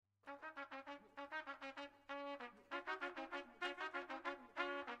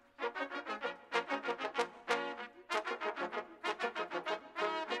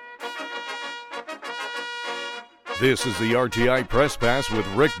This is the RTI Press Pass with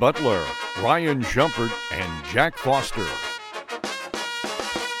Rick Butler, Ryan Shumpert, and Jack Foster.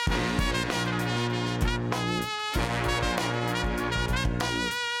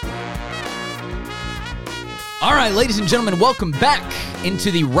 All right, ladies and gentlemen, welcome back into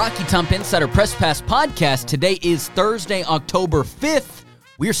the Rocky Top Insider Press Pass podcast. Today is Thursday, October 5th.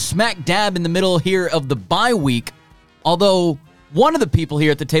 We're smack dab in the middle here of the bye week, although one of the people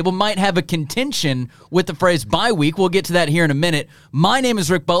here at the table might have a contention with the phrase bye week. We'll get to that here in a minute. My name is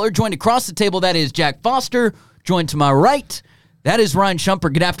Rick Butler. Joined across the table, that is Jack Foster. Joined to my right, that is Ryan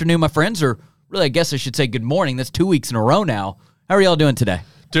Shumpert. Good afternoon, my friends, or really, I guess I should say good morning. That's 2 weeks in a row now. How are y'all doing today?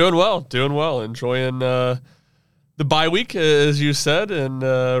 Doing well. Enjoying the bye week, as you said, and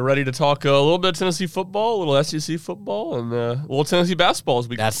ready to talk a little bit of Tennessee football, a little SEC football, and a little Tennessee basketball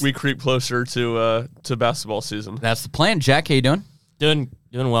as we creep closer to basketball season. That's the plan. Jack, how you doing? Doing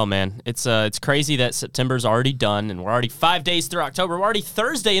well, man. It's crazy that September's already done, and we're already 5 days through October. We're already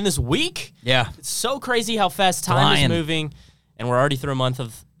Thursday in this week. Yeah. It's so crazy how fast time is moving, and we're already through a month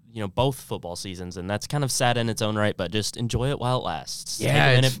of both football seasons, and that's kind of sad in its own right, but just enjoy it while it lasts. Yeah,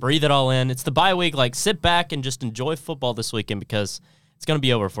 take a minute, breathe it all in. It's the bye week. Like, sit back and just enjoy football this weekend because it's going to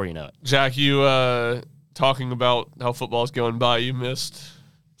be over before you know it. Jack, you talking about how football is going by, you missed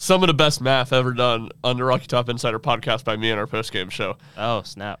some of the best math ever done on the Rocky Top Insider podcast by me and our postgame show. Oh,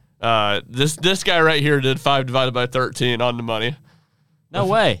 snap. This guy right here did 5 divided by 13 on the money. No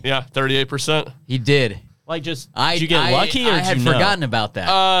way. Yeah, 38%. He did. Like, did you get lucky, or I had forgotten about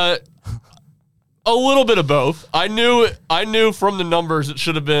that. A little bit of both. I knew from the numbers it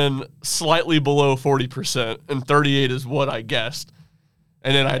should have been slightly below 40%, and 38 is what I guessed.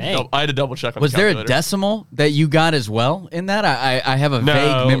 And then I had to double check on the calculator. Was there a decimal that you got as well in that? I have a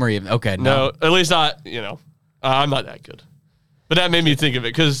vague memory of. Okay, no, at least not. I'm not that good. But that made me think of it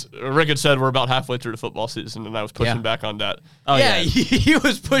because Rick had said we're about halfway through the football season, and I was pushing back on that. Oh, yeah. He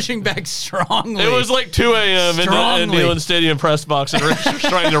was pushing back strongly. It was like 2 a.m. in the Neyland Stadium press box, and Rick was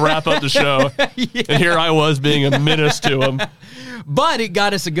trying to wrap up the show. Yeah. And here I was being a menace to him. But it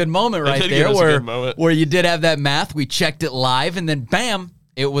got us a good moment right there where you did have that math. We checked it live, and then bam,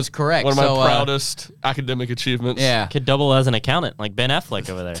 it was correct. One of my proudest academic achievements. Yeah. Could double as an accountant, like Ben Affleck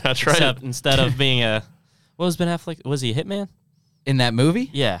over there. That's right. Except instead of being what was Ben Affleck? Was he a hitman? In that movie?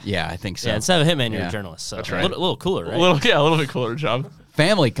 Yeah. Yeah, I think so. Yeah, instead of hitman, you're a journalist. So that's right. A little cooler, right? A little bit cooler job.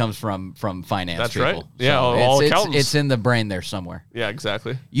 Family comes from finance. That's people. right. Yeah, so all accountants. It's in the brain there somewhere. Yeah,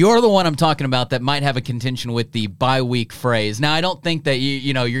 exactly. You're the one I'm talking about that might have a contention with the bye week phrase. Now, I don't think that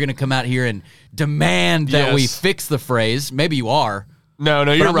you're going to come out here and demand that we fix the phrase. Maybe you are. No,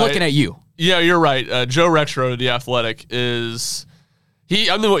 you're but right. I'm looking at you. Yeah, you're right. Joe Rexrode, the Athletic, he's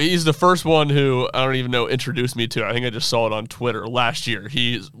the first one who I don't even know introduced me to it. I think I just saw it on Twitter last year.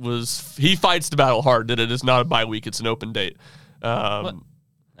 He fights the battle hard that it is not a bye week; it's an open date.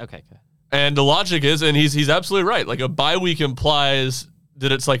 Okay. And the logic is, and he's absolutely right. Like, a bye week implies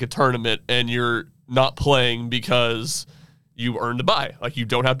that it's like a tournament, and you're not playing because you earned a bye. Like, you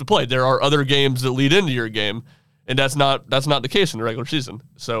don't have to play. There are other games that lead into your game, and that's not the case in the regular season.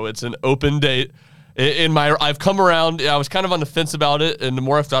 So it's an open date. I've come around. I was kind of on the fence about it, and the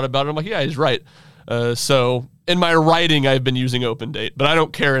more I've thought about it, I'm like, yeah, he's right. So in my writing, I've been using open date, but I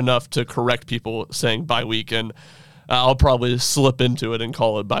don't care enough to correct people saying bye week, and I'll probably slip into it and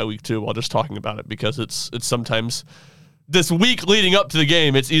call it bye week too while just talking about it because it's sometimes this week leading up to the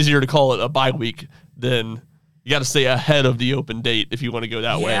game, it's easier to call it a bye week than you got to stay ahead of the open date if you want to go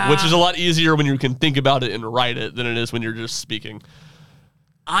that way, which is a lot easier when you can think about it and write it than it is when you're just speaking.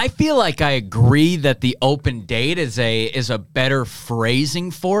 I feel like I agree that the open date is a better phrasing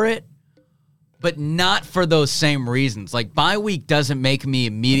for it, but not for those same reasons. Like, bye week doesn't make me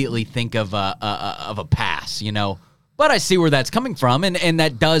immediately think of a pass, But I see where that's coming from, and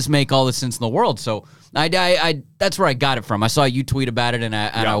that does make all the sense in the world. So I that's where I got it from. I saw you tweet about it, and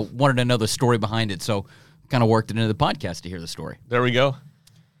I wanted to know the story behind it. So kind of worked it into the podcast to hear the story. There we go.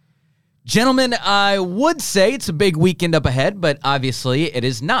 Gentlemen, I would say it's a big weekend up ahead, but obviously it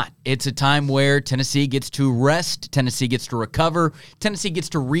is not. It's a time where Tennessee gets to rest, Tennessee gets to recover, Tennessee gets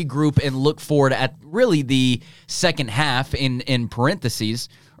to regroup and look forward at really the second half in parentheses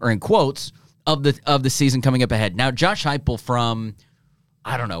or in quotes of the season coming up ahead. Now, Josh Heupel from,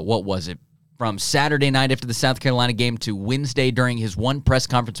 I don't know, what was it? From Saturday night after the South Carolina game to Wednesday during his one press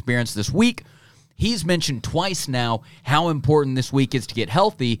conference appearance this week, he's mentioned twice now how important this week is to get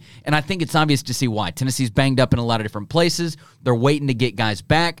healthy, and I think it's obvious to see why. Tennessee's banged up in a lot of different places. They're waiting to get guys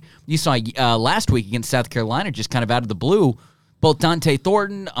back. You saw last week against South Carolina, just kind of out of the blue, both Dante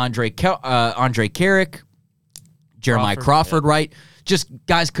Thornton, Andre Carrick, Jeremiah Crawford, right? Just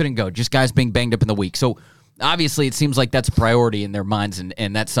guys couldn't go. Just guys being banged up in the week. So obviously it seems like that's a priority in their minds,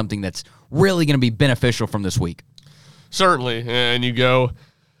 and that's something that's really going to be beneficial from this week. Certainly. And you go to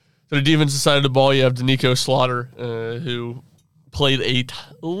the defensive side of the ball, you have Danico Slaughter, who played a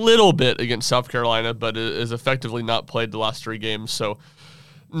little bit against South Carolina, but is effectively not played the last 3 games. So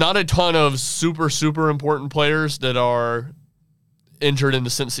not a ton of super, super important players that are injured in the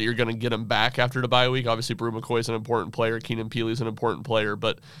sense that you're going to get them back after the bye week. Obviously, Brew McCoy is an important player. Keenan Peely's an important player,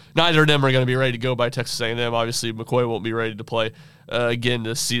 but neither of them are going to be ready to go by Texas A&M. Obviously, McCoy won't be ready to play again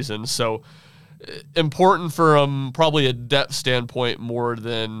this season. So important from probably a depth standpoint more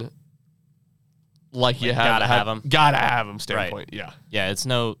than like you gotta have him standpoint. Right. Yeah. Yeah, it's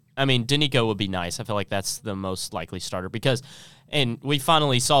no. I mean, Danico would be nice. I feel like that's the most likely starter because. And we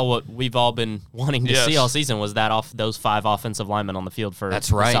finally saw what we've all been wanting to see all season was those 5 offensive linemen on the field for the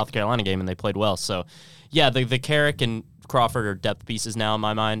South Carolina game, and they played well. So, yeah, the Carrick and Crawford are depth pieces now in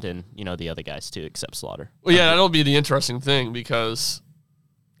my mind, and, the other guys too, except Slaughter. Well, yeah, that'll be the interesting thing because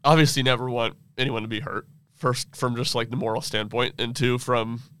obviously you never want anyone to be hurt. First, from just like the moral standpoint, and 2,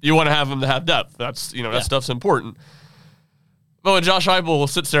 from you want to have them to have depth. That's, that stuff's important. But when Josh Heupel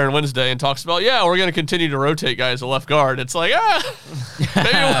sits there on Wednesday and talks about, we're going to continue to rotate guys at left guard, it's like, maybe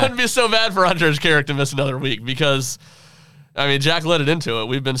it wouldn't be so bad for Hunter's Carrick to miss another week because, I mean, Jack led it into it.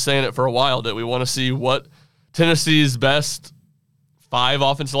 We've been saying it for a while that we want to see what Tennessee's best 5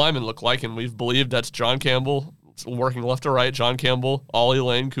 offensive linemen look like, and we've believed that's John Campbell, working left to right, John Campbell, Ollie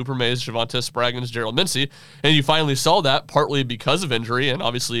Lane, Cooper Mays, Javonte Spraggins, Gerald Mincy, and you finally saw that partly because of injury, and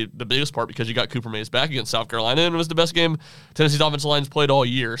obviously the biggest part because you got Cooper Mays back against South Carolina, and it was the best game Tennessee's offensive line's played all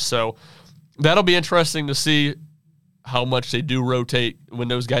year. So that'll be interesting to see how much they do rotate when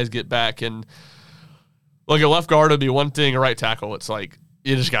those guys get back. And look, a left guard would be one thing, a right tackle, it's like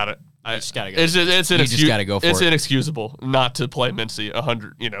you just got it. Just gotta go. It's gotta go for it. It's inexcusable not to play Mincy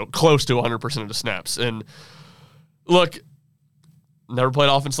 100, close to 100% of the snaps. And look, never played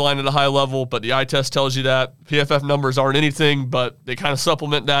offensive line at a high level, but the eye test tells you that. PFF numbers aren't anything, but they kind of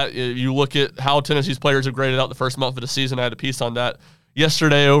supplement that. You look at how Tennessee's players have graded out the first month of the season. I had a piece on that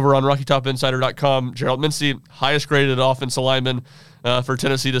yesterday over on RockyTopInsider.com. Gerald Mincy, highest graded offensive lineman for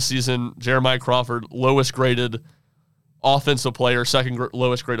Tennessee this season. Jeremiah Crawford, lowest graded offensive player, second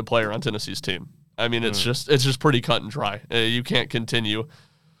lowest graded player on Tennessee's team. I mean, it's just pretty cut and dry. You can't continue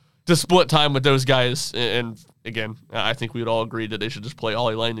to split time with those guys. And again, I think we would all agree that they should just play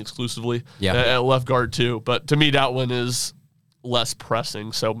Ollie Lane exclusively at left guard too. But to me, that one is less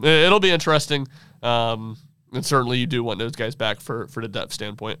pressing. So it'll be interesting. And certainly you do want those guys back for the depth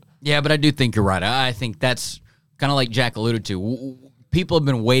standpoint. Yeah, but I do think you're right. I think that's kind of like Jack alluded to. People have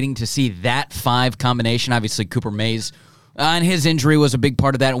been waiting to see that 5 combination. Obviously, Cooper Mays and his injury was a big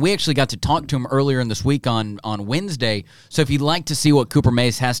part of that. And we actually got to talk to him earlier in this week on Wednesday. So if you'd like to see what Cooper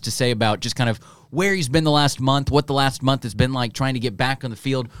Mays has to say about just kind of where he's been the last month, what the last month has been like trying to get back on the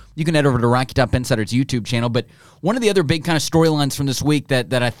field, you can head over to Rocky Top Insider's YouTube channel. But one of the other big kind of storylines from this week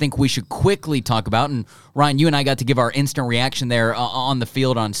that I think we should quickly talk about, and Ryan, you and I got to give our instant reaction there on the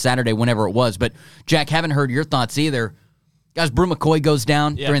field on Saturday, whenever it was. But Jack, haven't heard your thoughts either. Guys, Brew McCoy goes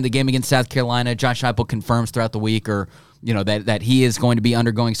down during the game against South Carolina. Josh Heupel confirms throughout the week that he is going to be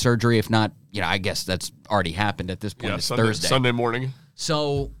undergoing surgery. If not, I guess that's already happened at this point. It's Thursday. Sunday morning.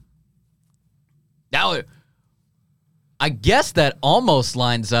 So now I guess that almost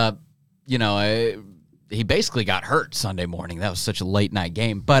lines up, he basically got hurt Sunday morning. That was such a late night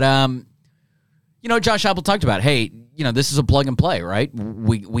game. But, Josh Heupel talked about, hey, this is a plug and play, right?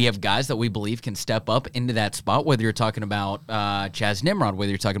 We have guys that we believe can step up into that spot, whether you're talking about Chaz Nimrod,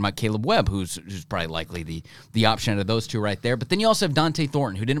 whether you're talking about Caleb Webb, who's probably likely the option out of those two right there. But then you also have Dante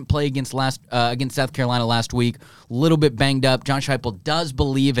Thornton, who didn't play against South Carolina last week, a little bit banged up. Josh Heupel does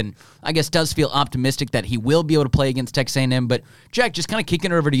believe and I guess does feel optimistic that he will be able to play against Texas A&M. But Jack, just kind of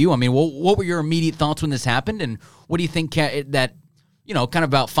kicking it over to you. I mean, what were your immediate thoughts when this happened, and what do you think that kind of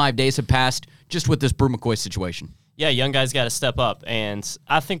about 5 days have passed just with this Brew McCoy situation? Yeah, young guys got to step up, and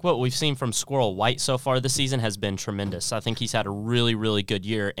I think what we've seen from Squirrel White so far this season has been tremendous. I think he's had a really, really good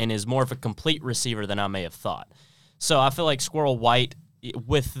year and is more of a complete receiver than I may have thought. So I feel like Squirrel White,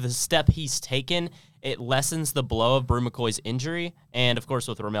 with the step he's taken, it lessens the blow of Brew McCoy's injury, and of course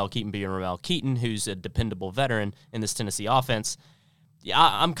with Ramel Keaton being Ramel Keaton, who's a dependable veteran in this Tennessee offense,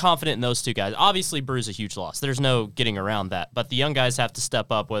 I'm confident in those two guys. Obviously, Brew's a huge loss. There's no getting around that. But the young guys have to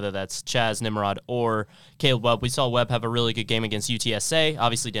step up, whether that's Chaz Nimrod or Caleb Webb. We saw Webb have a really good game against UTSA.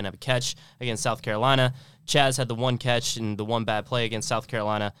 Obviously didn't have a catch against South Carolina. Chaz had the one catch and the one bad play against South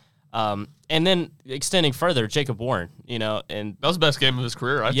Carolina. And then extending further, Jacob Warren, and that was the best game of his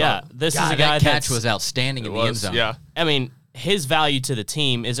career, I thought. This is a guy that catch was outstanding in the end zone. Yeah. I mean, his value to the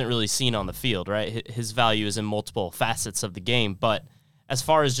team isn't really seen on the field, right? His value is in multiple facets of the game. But as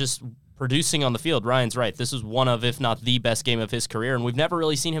far as just producing on the field, Ryan's right. This is one of, if not the best game of his career, and we've never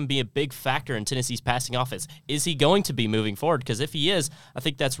really seen him be a big factor in Tennessee's passing offense. Is he going to be moving forward? Because if he is, I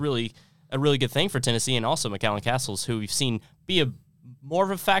think that's really a really good thing for Tennessee, and also McCallan Castles, who we've seen be more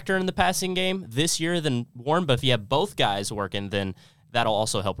of a factor in the passing game this year than Warren. But if you have both guys working, then that'll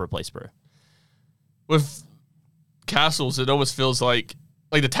also help replace Brew. With Castles, it almost feels like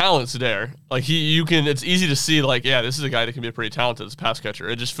the talent's there. Like it's easy to see, like, yeah, this is a guy that can be pretty talented as a pass catcher.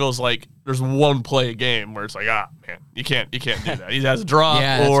 It just feels like there's one play a game where it's like, man, you can't do that. He has a drop,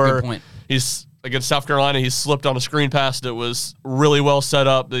 Yeah, that's a good point. He's against South Carolina, he slipped on a screen pass that was really well set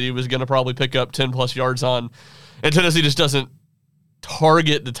up that he was going to probably pick up 10 plus yards on. And Tennessee just doesn't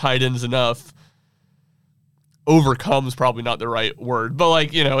target the tight ends enough. Overcomes probably not the right word, but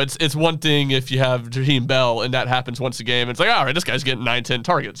it's one thing if you have Jaheim Bell and that happens once a game. It's like, all right, this guy's getting 9-10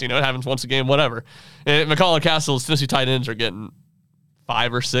 targets. It happens once a game, whatever. And McCallan Castles, Tennessee tight ends are getting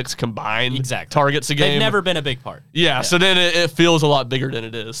 5 or 6 combined targets a game. They've never been a big part. Yeah. So then it feels a lot bigger than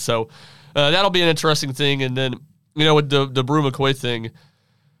it is. So that'll be an interesting thing. And then, with the Brew McCoy thing,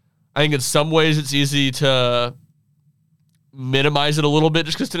 I think in some ways it's easy to minimize it a little bit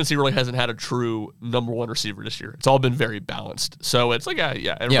just because Tennessee really hasn't had a true number one receiver this year. It's all been very balanced. So it's like,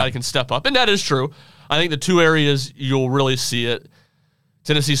 everybody can step up. And that is true. I think the two areas you'll really see it,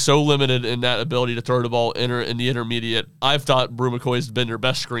 Tennessee's so limited in that ability to throw the ball in the intermediate. I've thought Brew McCoy's been their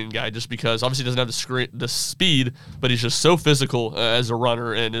best screen guy just because obviously he doesn't have the speed, but he's just so physical as a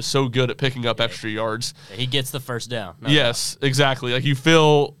runner and is so good at picking up extra yards. He gets the first down. Yes, exactly. Like you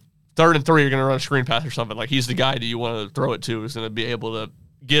feel 3rd and 3, you're going to run a screen pass or something. Like he's the guy that you want to throw it to is going to be able to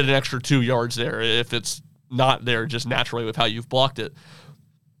get an extra 2 yards there if it's not there just naturally with how you've blocked it.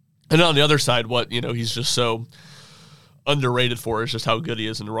 And on the other side, what he's just so underrated for is just how good he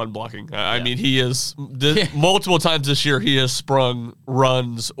is in run blocking. I mean, he is multiple times this year he has sprung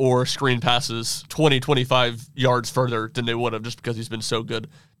runs or screen passes 20, 25 yards further than they would have just because he's been so good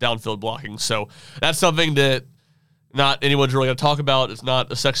downfield blocking. So that's something that not anyone's really going to talk about. It's not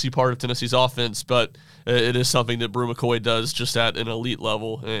a sexy part of Tennessee's offense, but it is something that Brew McCoy does just at an elite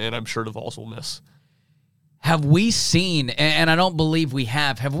level, and I'm sure the Vols will miss. Have we seen, and I don't believe we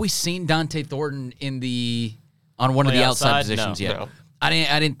have we seen Dante Thornton on one of the outside positions yet? No.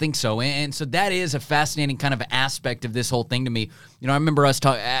 I didn't think so. And so that is a fascinating kind of aspect of this whole thing to me. I remember us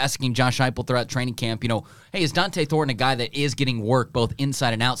asking Josh Heupel throughout training camp, hey, is Dante Thornton a guy that is getting work both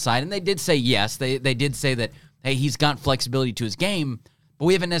inside and outside? And they did say yes. They did say that, hey, he's got flexibility to his game, but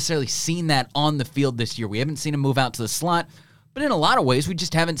we haven't necessarily seen that on the field this year. We haven't seen him move out to the slot, but in a lot of ways, we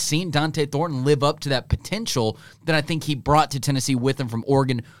just haven't seen Dante Thornton live up to that potential that I think he brought to Tennessee with him from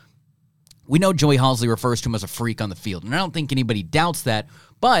Oregon. We know Joey Halsley refers to him as a freak on the field, and I don't think anybody doubts that,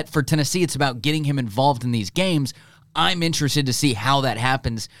 but for Tennessee, it's about getting him involved in these games. I'm interested to see how that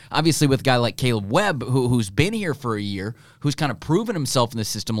happens. Obviously, with a guy like Caleb Webb, who's been here for a year, who's kind of proven himself in the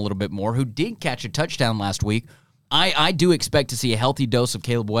system a little bit more, who did catch a touchdown last week. I do expect to see a healthy dose of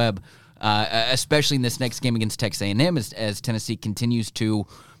Caleb Webb, especially in this next game against Texas A&M as Tennessee continues to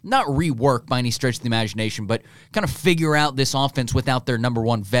not rework by any stretch of the imagination, but kind of figure out this offense without their number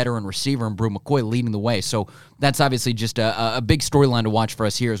one veteran receiver and Brew McCoy leading the way. So that's obviously just a big storyline to watch for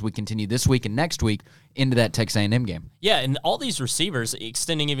us here as we continue this week and next week into that Texas A&M game. Yeah, and all these receivers,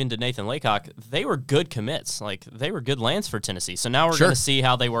 extending even to Nathan Laycock, they were good commits. Like, they were good lands for Tennessee. So now we're going to see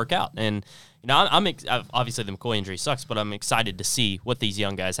how they work out. And, I'm obviously the McCoy injury sucks, but I'm excited to see what these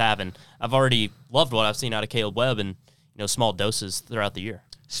young guys have. And I've already loved what I've seen out of Caleb Webb in, small doses throughout the year.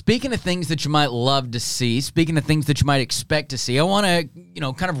 Speaking of things that you might love to see, speaking of things that you might expect to see, I want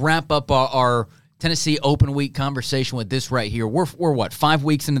to, kind of wrap up our Tennessee Open Week conversation with this right here. We're what, 5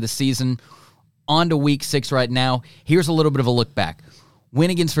 weeks into the season, on to week 6 right now. Here's a little bit of a look back. Win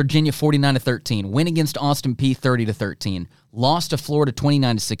against Virginia 49-13. Win against Austin Peay 30-13. Lost to Florida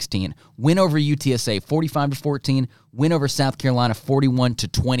 29-16. Win over UTSA 45-14. Win over South Carolina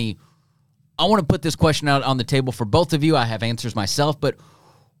 41-20. I want to put this question out on the table for both of you. I have answers myself, but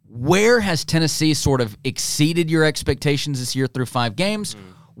where has Tennessee sort of exceeded your expectations this year through 5 games?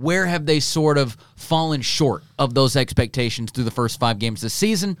 Where have they sort of fallen short of those expectations through the first 5 games this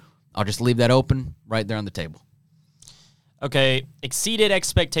season? I'll just leave that open right there on the table. Okay, exceeded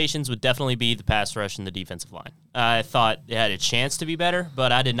expectations would definitely be the pass rush and the defensive line. I thought it had a chance to be better,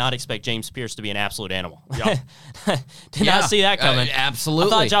 but I did not expect James Pierce to be an absolute animal. Yeah. Did not see that coming. Absolutely. I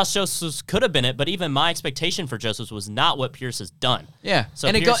thought Josh Josephs could have been it, but even my expectation for Josephs was not what Pierce has done. Yeah, So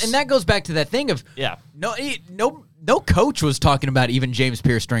and Pierce, and that goes back to that thing of no coach was talking about even James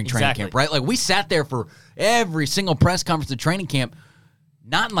Pierce during training Exactly. camp, right? Like, we sat there for every single press conference at training camp,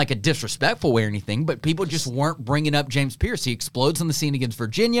 not in like a disrespectful way or anything, but people just weren't bringing up James Pierce. He explodes on the scene against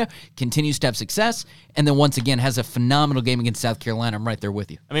Virginia, continues to have success, and then once again has a phenomenal game against South Carolina. I'm right there with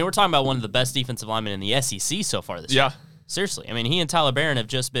you. I mean, we're talking about one of the best defensive linemen in the SEC so far this year. Yeah. Seriously. I mean, he and Tyler Barron have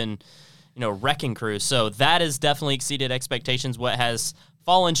just been, wrecking crews. So that has definitely exceeded expectations. What has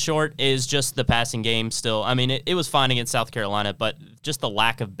fallen short is just the passing game still. I mean, it was fine against South Carolina, but just the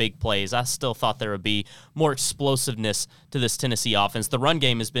lack of big plays. I still thought there would be more explosiveness to this Tennessee offense. The run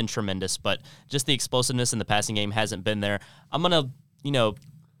game has been tremendous, but just the explosiveness in the passing game hasn't been there. I'm going to,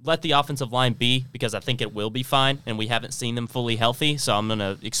 let the offensive line be because I think it will be fine, and we haven't seen them fully healthy, so I'm going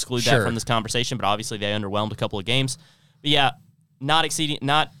to exclude that from this conversation, but obviously they underwhelmed a couple of games. But yeah, not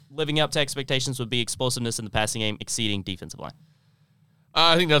living up to expectations would be explosiveness in the passing game, exceeding defensive line.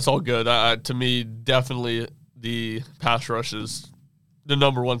 I think that's all good. To me, definitely the pass rush is the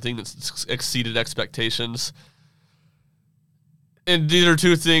number one thing that's exceeded expectations. And these are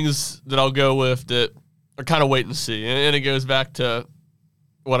two things that I'll go with that are kind of wait and see. And it goes back to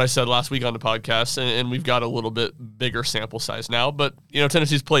what I said last week on the podcast, and we've got a little bit bigger sample size now. But,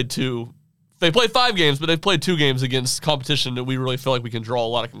 Tennessee's played they played 5 games, but they've played 2 games against competition that we really feel like we can draw a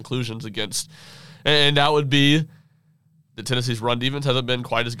lot of conclusions against. And that would be that Tennessee's run defense hasn't been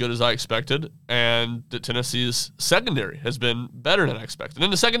quite as good as I expected, and that Tennessee's secondary has been better than I expected.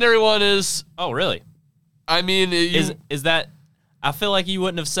 And the secondary one is... Oh, really? I mean... Is that... I feel like you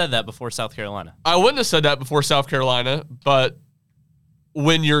wouldn't have said that before South Carolina. I wouldn't have said that before South Carolina, but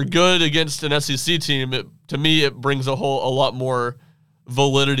when you're good against an SEC team, to me, it brings a lot more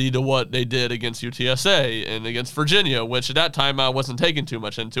validity to what they did against UTSA and against Virginia, which at that time I wasn't taking too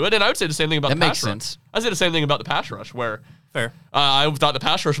much into it. And I would say the same thing about the pass rush. That makes sense. I would say the same thing about the pass rush, where fair. I thought the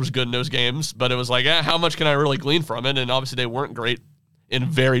pass rush was good in those games, but it was like, how much can I really glean from it? And obviously they weren't great in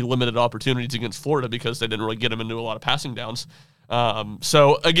very limited opportunities against Florida because they didn't really get them into a lot of passing downs.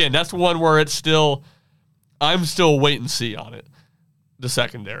 So again, that's one where I'm still wait and see on it. The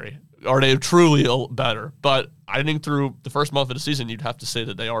secondary. Are they truly better? But I think through the first month of the season, you'd have to say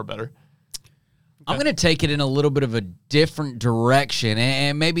that they are better. I'm going to take it in a little bit of a different direction,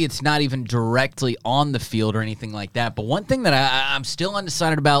 and maybe it's not even directly on the field or anything like that. But one thing that I'm still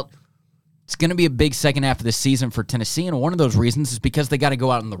undecided about, it's going to be a big second half of the season for Tennessee, and one of those reasons is because they got to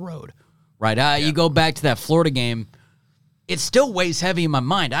go out on the road, right? You go back to that Florida game, it still weighs heavy in my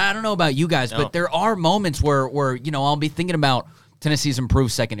mind. I don't know about you guys, but there are moments where I'll be thinking about Tennessee's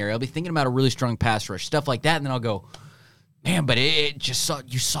improved secondary. I'll be thinking about a really strong pass rush, stuff like that, and then I'll go, man, but you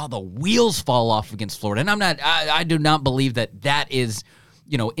saw the wheels fall off against Florida. And I do not believe that is,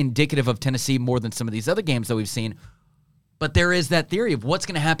 indicative of Tennessee more than some of these other games that we've seen. But there is that theory of what's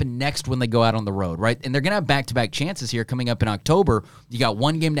going to happen next when they go out on the road, right? And they're going to have back-to-back chances here coming up in October. You got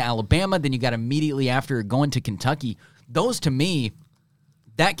one game to Alabama, then you got immediately after going to Kentucky. Those, to me,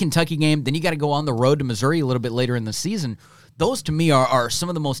 that Kentucky game, then you got to go on the road to Missouri a little bit later in the season. Those, to me, are some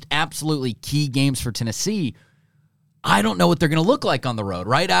of the most absolutely key games for Tennessee. I don't know what they're going to look like on the road,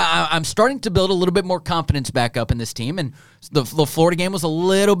 right? I'm starting to build a little bit more confidence back up in this team, and the Florida game was a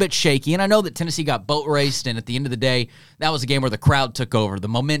little bit shaky, and I know that Tennessee got boat raced, and at the end of the day, that was a game where the crowd took over, the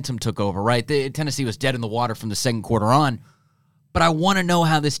momentum took over, right? Tennessee was dead in the water from the second quarter on, but I want to know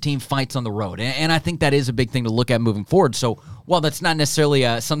how this team fights on the road, and I think that is a big thing to look at moving forward. So while that's not necessarily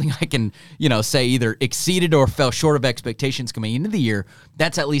something I can, say either exceeded or fell short of expectations coming into the year,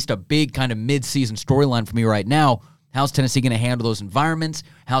 that's at least a big kind of mid-season storyline for me right now. How's Tennessee going to handle those environments?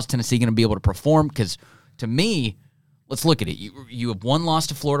 How's Tennessee going to be able to perform? Because to me, let's look at it. You have one loss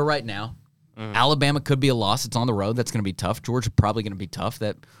to Florida right now. Alabama could be a loss. It's on the road. That's going to be tough. Georgia probably going to be tough.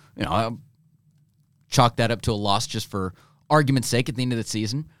 That I'll chalk that up to a loss just for argument's sake at the end of the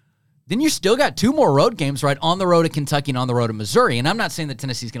season. Then you still got 2 more road games, right? On the road at Kentucky and on the road at Missouri. And I'm not saying that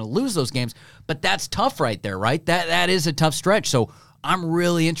Tennessee's going to lose those games, but that's tough right there, right? That is a tough stretch. So I'm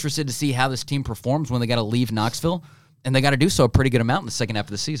really interested to see how this team performs when they got to leave Knoxville. And they got to do so a pretty good amount in the second half of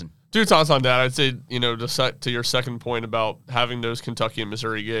the season. 2 thoughts on that. I'd say, to your second point about having those Kentucky and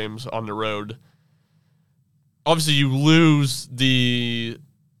Missouri games on the road, obviously you lose the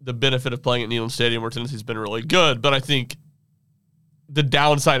benefit of playing at Neyland Stadium where Tennessee's been really good, but I think the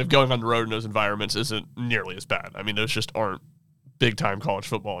downside of going on the road in those environments isn't nearly as bad. I mean, those just aren't big-time college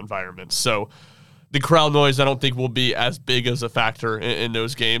football environments. So the crowd noise, I don't think, will be as big as a factor in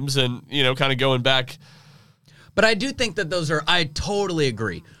those games. And, kind of going back... But I do think that I totally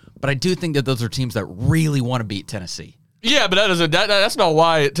agree, but I do think that those are teams that really want to beat Tennessee. Yeah, but that's not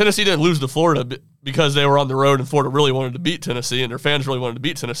why Tennessee didn't lose to Florida because they were on the road and Florida really wanted to beat Tennessee and their fans really wanted to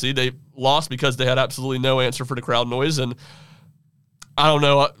beat Tennessee. They lost because they had absolutely no answer for the crowd noise. And I don't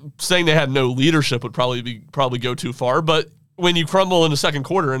know, saying they had no leadership would probably go too far. But when you crumble in the second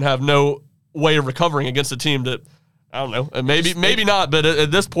quarter and have no way of recovering against a team that, I don't know, and maybe not, but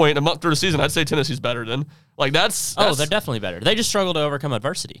at this point, a month through the season, I'd say Tennessee's better than. Like, that's they're definitely better. They just struggle to overcome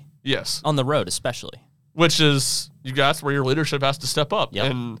adversity. Yes. On the road, especially. Which is, that's where your leadership has to step up.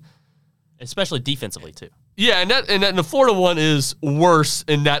 Yep. And especially defensively, too. yeah, and the Florida one is worse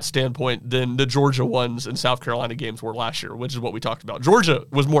in that standpoint than the Georgia ones and South Carolina games were last year, which is what we talked about. Georgia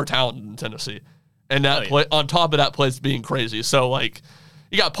was more talented than Tennessee. And that play, on top of that place being crazy. So, like,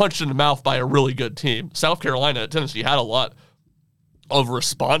 you got punched in the mouth by a really good team. South Carolina, Tennessee had a lot of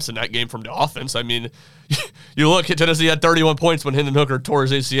response in that game from the offense. I mean, you look at Tennessee had 31 points when Hendon Hooker tore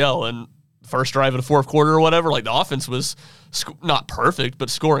his ACL and first drive of the fourth quarter or whatever. Like, the offense was not perfect, but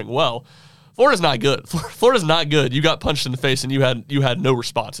scoring well. Florida's not good. Florida's not good. You got punched in the face and you had no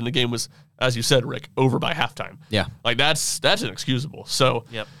response, and the game was, as you said, Rick, over by halftime. Yeah, like that's inexcusable. So,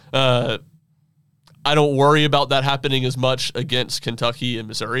 yep. I don't worry about that happening as much against Kentucky and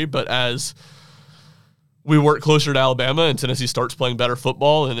Missouri, but as we work closer to Alabama and Tennessee starts playing better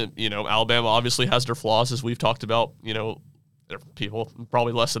football, and Alabama obviously has their flaws, as we've talked about. People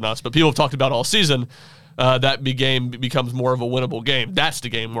probably less than us, but people have talked about all season. That game becomes more of a winnable game. That's the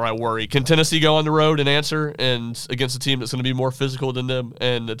game where I worry. Can Tennessee go on the road and answer, and against a team that's going to be more physical than them,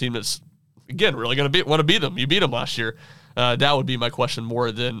 and a team that's, again, really going to want to beat them? You beat them last year. That would be my question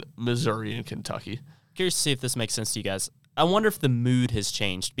more than Missouri and Kentucky. Curious to see if this makes sense to you guys. I wonder if the mood has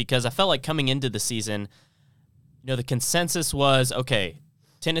changed, because I felt like coming into the season, the consensus was, okay,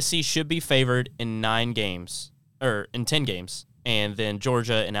 Tennessee should be favored in 9 games, or in 10 games, and then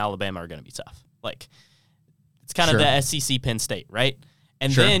Georgia and Alabama are going to be tough. Like, it's kind of the SEC Penn State, right?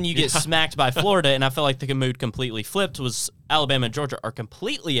 And then you get smacked by Florida, and I felt like the mood completely flipped. Was Alabama and Georgia are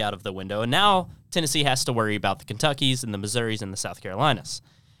completely out of the window, and now Tennessee has to worry about the Kentuckys and the Missouris and the South Carolinas.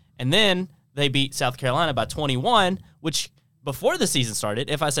 And then they beat South Carolina by 21, which before the season started,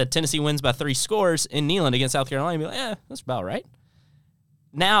 if I said Tennessee wins by 3 scores in Neyland against South Carolina, I'd be like, that's about right.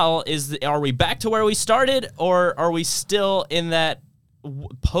 Now, are we back to where we started, or are we still in that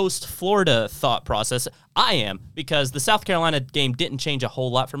post-Florida thought process? I am, because the South Carolina game didn't change a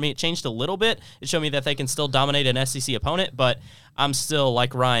whole lot for me. It changed a little bit. It showed me that they can still dominate an SEC opponent, but I'm still,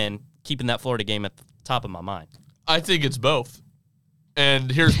 like Ryan, keeping that Florida game at the top of my mind. I think it's both.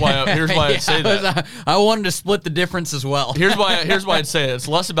 And here's why I'd say that. I wanted to split the difference as well. Here's why I'd say it. It's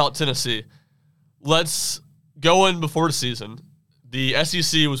less about Tennessee. Let's go in before the season. The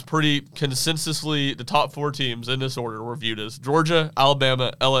SEC was pretty consensusly, the top 4 teams in this order were viewed as Georgia,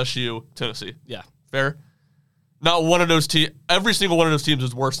 Alabama, LSU, Tennessee. Yeah. Fair? Not one of those teams, every single one of those teams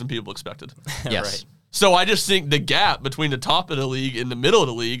is worse than people expected. Yes. Right. So I just think the gap between the top of the league and the middle of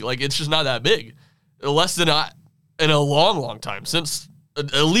the league, like, it's just not that big. Less than in a long, long time, since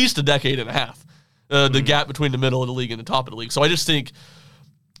at least a decade and a half, the gap between the middle of the league and the top of the league. So I just think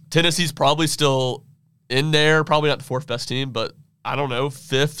Tennessee's probably still in there, probably not the 4th best team, but I don't know,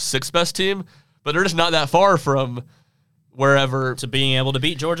 5th, 6th best team. But they're just not that far from wherever to being able to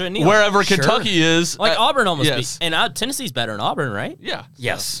beat Georgia and Neyland. Wherever Kentucky is. Like Auburn almost beat. And Tennessee's better than Auburn, right? Yeah.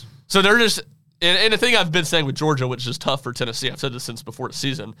 Yes. So they're just, and the thing I've been saying with Georgia, which is tough for Tennessee, I've said this since before the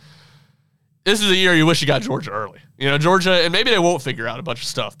season, this is the year you wish you got Georgia early. Georgia, and maybe they won't figure out a bunch of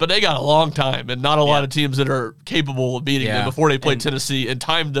stuff, but they got a long time and not a lot of teams that are capable of beating them before they play Tennessee, and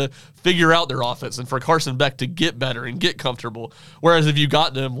time to figure out their offense and for Carson Beck to get better and get comfortable. Whereas if you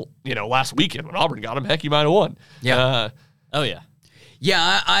got them, last weekend when Auburn got them, heck, you might have won. Yeah. Oh, yeah.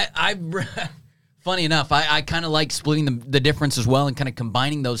 Yeah, I funny enough, I kind of like splitting the difference as well and kind of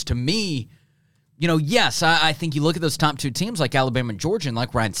combining those. To me, yes, I think you look at those top 2 teams like Alabama and Georgia, and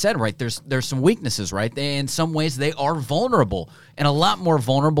like Ryan said, right, there's some weaknesses, right? In some ways, they are vulnerable, and a lot more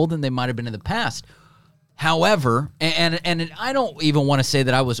vulnerable than they might have been in the past. However, and I don't even want to say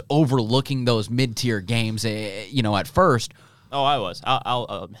that I was overlooking those mid-tier games, at first. Oh, I was. I'll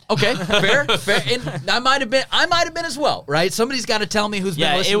admit. Okay, fair. And I might have been as well, right? Somebody's got to tell me who's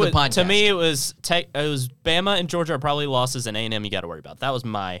been listening to the podcast. To me, it was Bama and Georgia are probably losses, and A&M you got to worry about. That was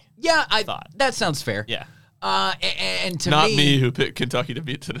my thought. That sounds fair. Yeah. And to not me who picked Kentucky to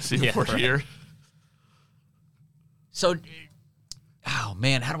beat Tennessee before year. So, oh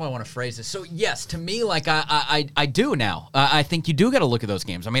man, how do I want to phrase this? So yes, to me, like I do now. I think you do got to look at those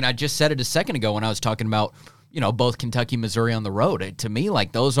games. I mean, I just said it a second ago when I was talking about both Kentucky, Missouri on the road. To me,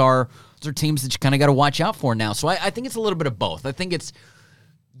 like those are teams that you kind of got to watch out for now. So I think it's a little bit of both. I think it's,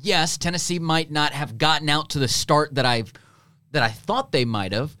 yes, Tennessee might not have gotten out to the start that I thought they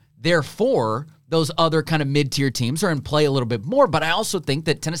might have. Therefore, those other kind of mid-tier teams are in play a little bit more. But I also think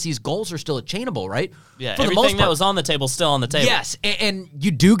that Tennessee's goals are still attainable, right? Yeah, For the most everything that part. was on the table is still on the table. Yes, and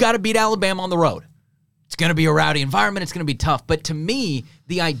you do got to beat Alabama on the road. It's going to be a rowdy environment. It's going to be tough. But to me,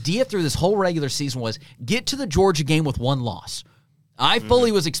 the idea through this whole regular season was get to the Georgia game with one loss. I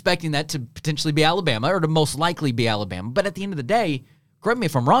fully was expecting that to potentially be Alabama or to most likely be Alabama. But at the end of the day, correct me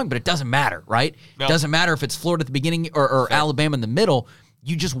if I'm wrong, but it doesn't matter, right? No. It doesn't matter if it's Florida at the beginning or Alabama in the middle.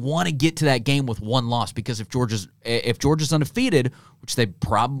 You just want to get to that game with one loss because if Georgia's undefeated, which they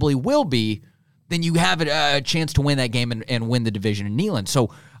probably will be, then you have a chance to win that game and win the division in Neyland.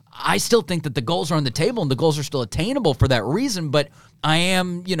 So I still think that the goals are on the table and the goals are still attainable for that reason, but I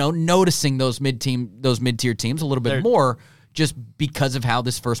am, noticing those mid-tier teams a little bit more just because of how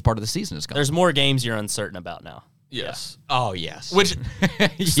this first part of the season is going. There's more games you're uncertain about now. Yes. Oh, yes. Which,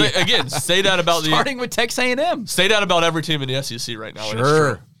 say that about starting with Texas A&M. Say that about every team in the SEC right now.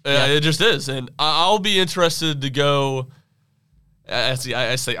 Sure. And it's true. It just is. And I'll be interested to go. I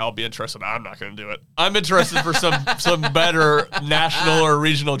say I'll be interested. I'm not going to do it. I'm interested for some better national or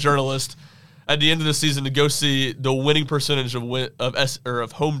regional journalist at the end of the season to go see the winning percentage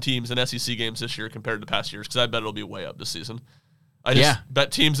of home teams in SEC games this year compared to past years, because I bet it'll be way up this season. I just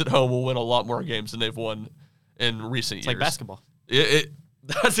bet teams at home will win a lot more games than they've won in recent years. It's like basketball.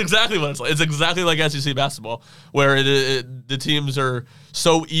 That's exactly what it's like. It's exactly like SEC basketball, where the teams are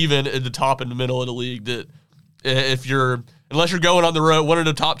so even at the top and the middle of the league that unless you're going on the road, one of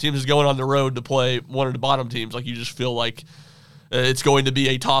the top teams is going on the road to play one of the bottom teams. Like, you just feel like it's going to be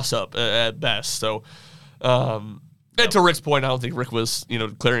a toss-up at best. So, and to Rick's point, I don't think Rick was,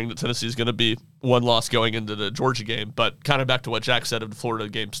 declaring that Tennessee is going to be one loss going into the Georgia game. But kind of back to what Jack said of the Florida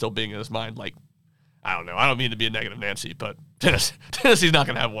game still being in his mind, like, I don't know. I don't mean to be a negative Nancy, but Tennessee's not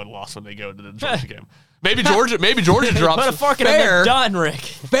going to have one loss when they go to the Georgia game. Maybe Georgia drops. Put a fork in them. They're done, Rick.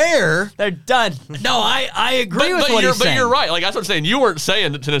 Fair. They're done. No, I agree with what he's saying. But you're right. Like, that's what I'm saying. You weren't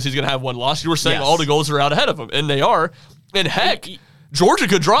saying that Tennessee's going to have one loss. You were saying Yes. all the goals are out ahead of them, and they are. And heck, Georgia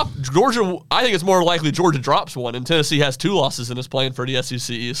could drop. I think it's more likely Georgia drops one, and Tennessee has two losses and is playing for the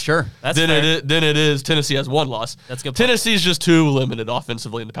SEC East. Sure. That's Then fair. it is Tennessee has one loss. That's a good point. Tennessee's just too limited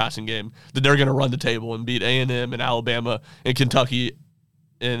offensively in the passing game that they're going to run the table and beat A&M and Alabama and Kentucky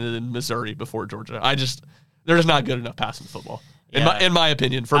and Missouri before Georgia. They're just not good enough passing football, in my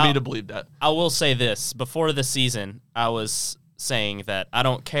opinion, for me to believe that. I will say this. Before the season, I was saying that I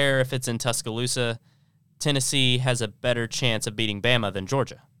don't care if it's in Tuscaloosa, Tennessee has a better chance of beating Bama than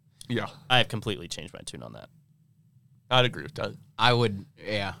Georgia. Yeah, I have completely changed my tune on that. I'd agree with that. I would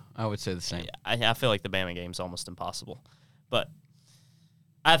say the same. I feel like the Bama game's almost impossible. But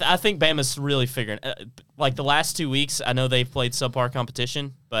I think Bama's really figuring like the last 2 weeks, I know they've played subpar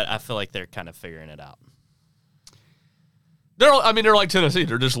competition, but I feel like they're kind of figuring it out. They're like Tennessee.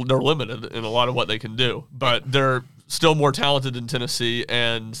 They're limited in a lot of what they can do, but they're still more talented than Tennessee.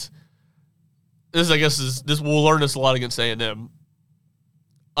 And we'll learn this a lot against A&M.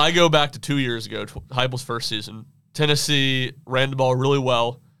 I go back to 2 years ago, Heupel's first season. Tennessee ran the ball really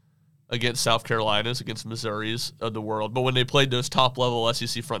well against South Carolina's, against Missouri's of the world. But when they played those top-level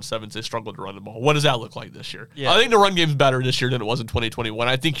SEC front sevens, they struggled to run the ball. What does that look like this year? Yeah. I think the run game's better this year than it was in 2021.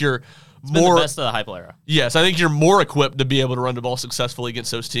 I think you're It's been more the best of the Heupel era. Yes, I think you're more equipped to be able to run the ball successfully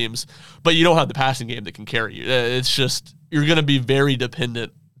against those teams, but you don't have the passing game that can carry you. It's just you're going to be very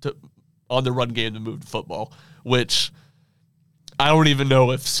dependent on the run game to move the football, which I don't even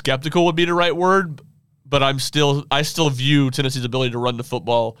know if skeptical would be the right word, but I still view Tennessee's ability to run the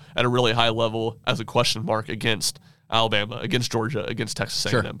football at a really high level as a question mark against Alabama, against Georgia, against Texas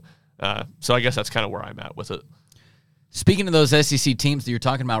A&M. So I guess that's kind of where I'm at with it. Speaking of those SEC teams that you're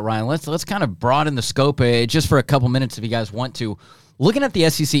talking about, Ryan, let's kind of broaden the scope just for a couple minutes if you guys want to. Looking at the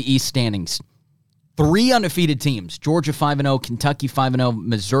SEC East standings, 3 undefeated teams: Georgia 5-0, Kentucky 5-0,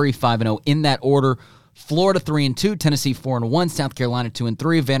 Missouri 5-0 in that order. Florida 3-2, Tennessee 4-1, South Carolina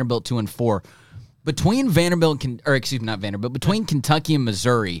 2-3, Vanderbilt 2-4. Between between Kentucky and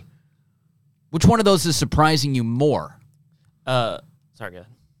Missouri, which one of those is surprising you more? Sorry, go ahead.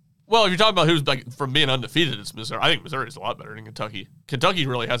 Well, if you're talking about who's from being undefeated, it's Missouri. I think Missouri's a lot better than Kentucky. Kentucky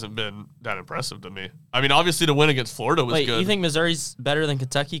really hasn't been that impressive to me. I mean, obviously the win against Florida was good. You think Missouri's better than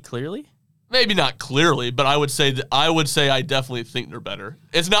Kentucky? Clearly, maybe not clearly, but I would say I definitely think they're better.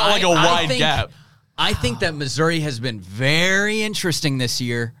 It's not like a wide gap. I think that Missouri has been very interesting this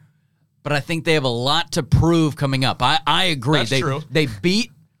year, but I think they have a lot to prove coming up. I agree. That's true. They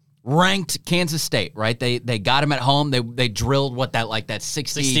beat ranked Kansas State, right? They got them at home. They drilled that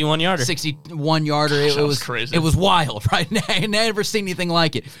 61 yarder. 61 yarder. Gosh, It that was crazy. It was wild, right? I never seen anything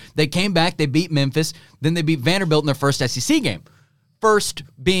like it. They came back. They beat Memphis. Then they beat Vanderbilt in their first SEC game. first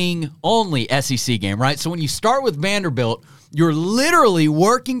being only SEC game, right? So when you start with Vanderbilt, you're literally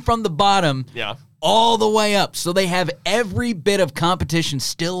working from the bottom all the way up. So they have every bit of competition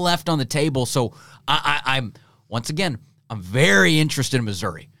still left on the table. So I'm once again, I'm very interested in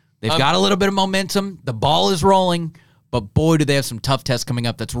Missouri. They've got a little bit of momentum. The ball is rolling, but boy, do they have some tough tests coming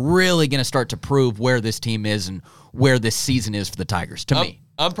up that's really going to start to prove where this team is and where this season is for the Tigers, to me.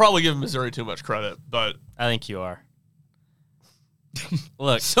 I'm probably giving Missouri too much credit, but I think you are.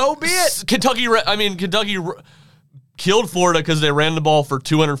 Look, so be it. Kentucky killed Florida because they ran the ball for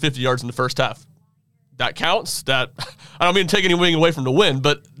 250 yards in the first half. That counts. That I don't mean to take anything away from the win,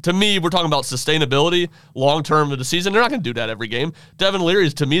 but to me, we're talking about sustainability long-term of the season. They're not going to do that every game. Devin Leary,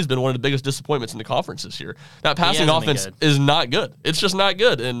 to me, has been one of the biggest disappointments in the conference this year. That passing offense is not good. It's just not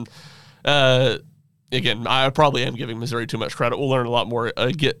good. And, again, I probably am giving Missouri too much credit. We'll learn a lot more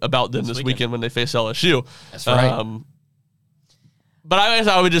about them this weekend when they face LSU. That's right. But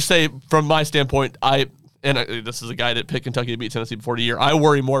I would just say, from my standpoint, this is a guy that picked Kentucky to beat Tennessee before the year. I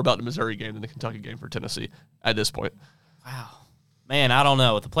worry more about the Missouri game than the Kentucky game for Tennessee at this point. Wow, man, I don't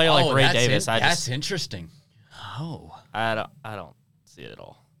know. With a player like Ray Davis, that's interesting. Oh, I don't see it at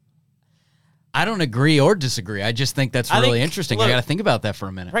all. I don't agree or disagree. I just think that's really interesting. Look, I got to think about that for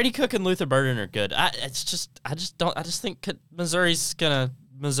a minute. Brady Cook and Luther Burden are good. I just think Missouri's gonna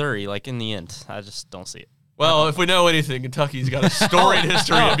Missouri like in the end. I just don't see it. Well, if we know anything, Kentucky's got a storied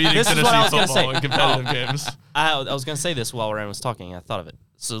history of beating Tennessee football in competitive games. I was going to say this while Ryan was talking. I thought of it.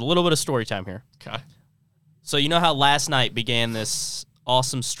 So a little bit of story time here. Okay. So you know how last night began this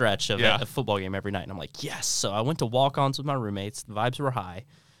awesome stretch of a football game every night, and I'm like, yes. So I went to walk-ons with my roommates. The vibes were high.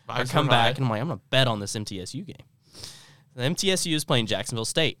 I come back, and I'm like, I'm going to bet on this MTSU game. The MTSU is playing Jacksonville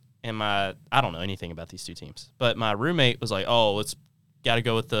State, and I don't know anything about these two teams, but my roommate was like, oh, let's got to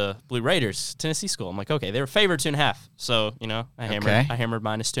go with the Blue Raiders, Tennessee school. I'm like, okay, they were favored 2.5. So, I hammered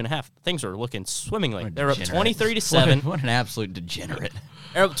minus 2.5. Things were looking swimmingly. They were up 23-7. What an absolute degenerate.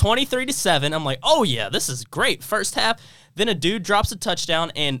 They're up 23-7. I'm like, oh yeah, this is great. First half, then a dude drops a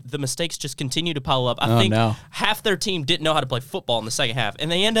touchdown, and the mistakes just continue to pile up. I think half their team didn't know how to play football in the second half,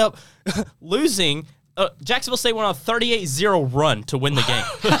 and they end up losing. Jacksonville State went on a 38-0 run to win the game.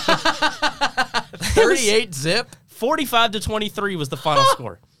 38-zip? 45-23 was the final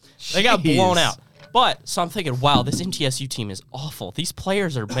score. They got blown out. But, so I'm thinking, wow, this MTSU team is awful. These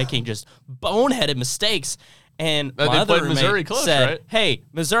players are making just boneheaded mistakes. And my other roommate Missouri close, said, right? hey,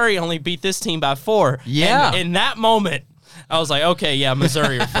 Missouri only beat this team by 4. Yeah. And in that moment, I was like, okay, yeah,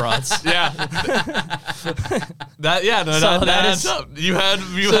 Missouri are frauds. Yeah. that adds up. You had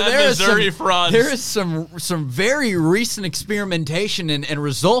Missouri frauds. There is some very recent experimentation and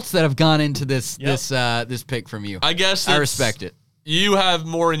results that have gone into this pick from you. I guess I respect it. You have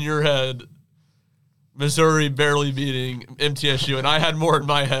more in your head Missouri barely beating MTSU, and I had more in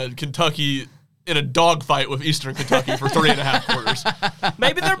my head Kentucky in a dogfight with Eastern Kentucky for 3.5 quarters.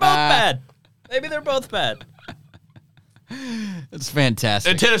 Maybe they're both bad. It's fantastic.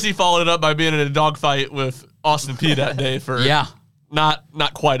 And Tennessee followed it up by being in a dogfight with Austin Peay that day for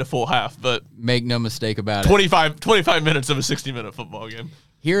not quite a full half, but make no mistake about it. 25 minutes of a 60-minute football game.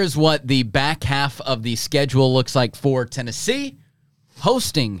 Here's what the back half of the schedule looks like for Tennessee.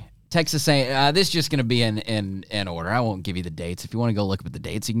 Hosting Texas A&M. This is just going to be in order. I won't give you the dates. If you want to go look up at the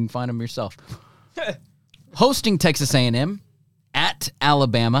dates, you can find them yourself. Hosting Texas A&M, at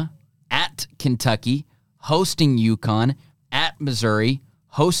Alabama, at Kentucky, hosting UConn, at Missouri,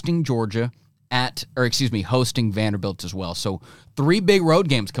 hosting Georgia, hosting Vanderbilt as well. So 3 big road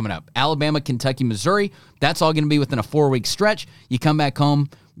games coming up. Alabama, Kentucky, Missouri. That's all going to be within a 4-week stretch. You come back home,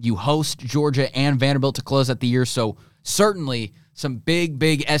 you host Georgia and Vanderbilt to close out the year. So certainly some big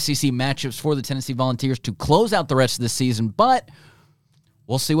SEC matchups for the Tennessee Volunteers to close out the rest of the season. But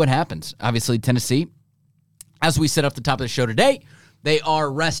we'll see what happens. Obviously, Tennessee, as we said off the top of the show today, they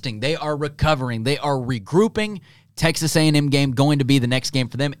are resting. They are recovering. They are regrouping. Texas A&M game going to be the next game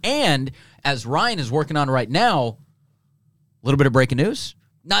for them. And as Ryan is working on right now, a little bit of breaking news.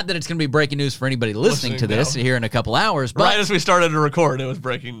 Not that it's going to be breaking news for anybody listening to this here in a couple hours. But right as we started to record, it was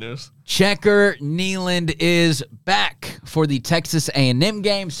breaking news. Checker Nealand is back for the Texas A&M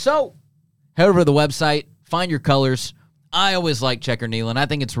game. So head over to the website, find your colors. I always like Checker Nealand. I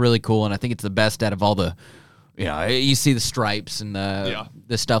think it's really cool, and I think it's the best out of all the, you see the stripes and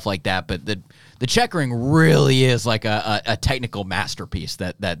the stuff like that. But the checkering really is like a technical masterpiece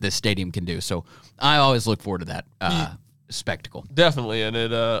that this stadium can do. So I always look forward to that spectacle. Definitely, and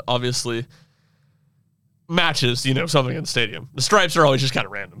it obviously matches something in the stadium. The stripes are always just kind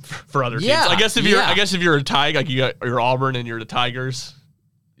of random for other teams. I guess if you're a Tiger, like you got your Auburn and you're the Tigers,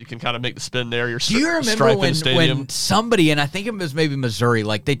 you can kind of make the spin there. You're Do you remember striping when the stadium. somebody, and I think it was maybe Missouri,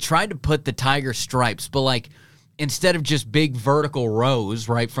 like they tried to put the tiger stripes, but like instead of just big vertical rows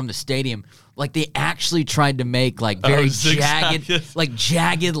right from the stadium, like they actually tried to make like very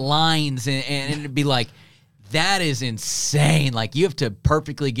jagged lines, and it'd be like, that is insane. Like you have to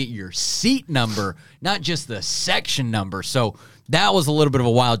perfectly get your seat number, not just the section number. So that was a little bit of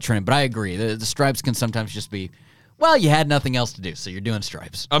a wild trend, but I agree. The stripes can sometimes just be, well, you had nothing else to do, so you're doing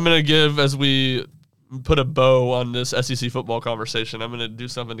stripes. I'm going to give, as we put a bow on this SEC football conversation, I'm going to do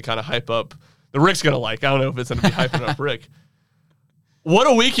something to kind of hype up. The Rick's going to like. I don't know if it's going to be hyping up Rick. What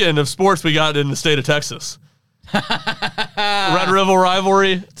a weekend of sports we got in the state of Texas. Red River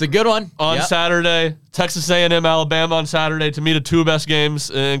rivalry. It's a good one. On Saturday. Texas A&M, Alabama on Saturday. To me, the two best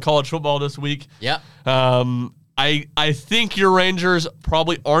games in college football this week. Yep. I think your Rangers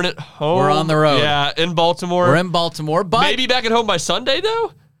probably aren't at home. We're on the road. Yeah, in Baltimore. We're in Baltimore, but maybe back at home by Sunday,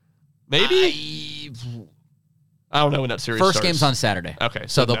 though? Maybe? I don't know when that series first starts. game's on Saturday. Okay.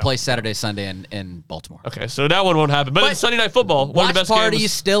 So they'll play Saturday, Sunday in Baltimore. Okay, so that one won't happen. But it's Sunday Night Football. One of the best parties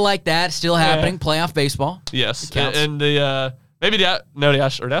games. still like that, still happening. Playoff baseball. Yes. Counts. And the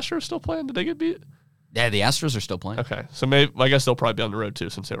Astros still playing? Did they get beat? Yeah, the Astros are still playing. Okay. So maybe I guess they'll probably be on the road, too,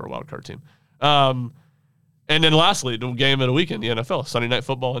 since they were a wild card team. And then lastly, the game of the weekend, the NFL, Sunday Night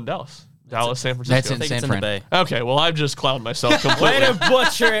Football in Dallas. Dallas, San Francisco. That's in I think San it's in Fran. the Bay. Okay, well, I've just clowned myself completely. Way to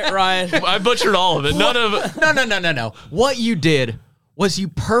butcher it, Ryan. I butchered all of it. None of it. No. What you did was you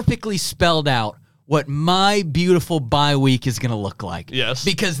perfectly spelled out what my beautiful bye week is going to look like. Yes.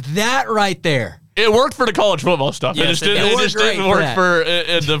 Because that right there. It worked for the college football stuff. Yes, it just didn't work for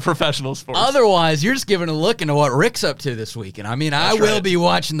the professional sports. Otherwise, you're just giving a look into what Rick's up to this week. And I mean, I will be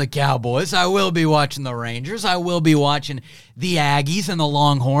watching the Cowboys. I will be watching the Rangers. I will be watching the Aggies and the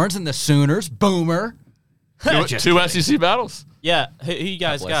Longhorns and the Sooners. Boomer. Two SEC battles. Yeah, who you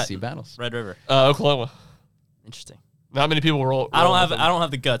guys got? SEC battles. Red River. Oklahoma. Interesting. Not many people were. I don't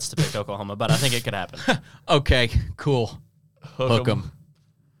have the guts to pick Oklahoma, but I think it could happen. Okay, cool. Hook 'em.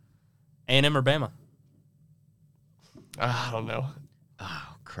 A&M or Bama? I don't know.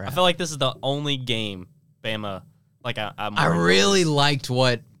 Oh, crap. I feel like this is the only game Bama. Like I really liked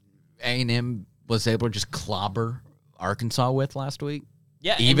what A&M was able to just clobber Arkansas with last week.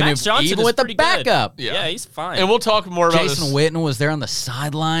 Yeah, even Max Johnson even is with the pretty backup. Good. Yeah, he's fine. And we'll talk more about Jason this. Witten was there on the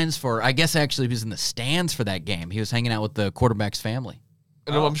sidelines for, I guess actually he was in the stands for that game. He was hanging out with the quarterback's family.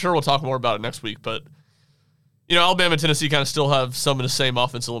 And I'm sure we'll talk more about it next week. But, Alabama and Tennessee kind of still have some of the same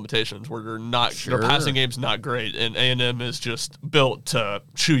offensive limitations where their passing game's not great. And A&M is just built to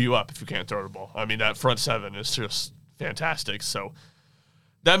chew you up if you can't throw the ball. I mean, that front seven is just fantastic. So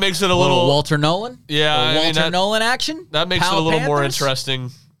that makes it a little Walter Nolan? Yeah. Walter Nolan action? That makes it a little Panthers? more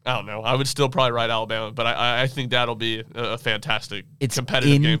interesting. I don't know. I would still probably ride Alabama, but I think that'll be a fantastic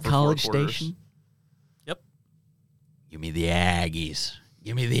competitive game for College 4 quarters. Station? Yep. Give me the Aggies.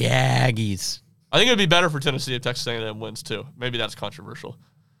 Give me the Aggies. I think it would be better for Tennessee if Texas A&M wins, too. Maybe that's controversial.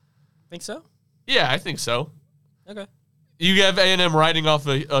 Think so? Yeah, I think so. Okay. You have A&M riding off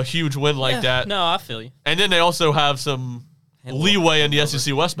a huge win like that. No, I feel you. And then they also have some leeway in the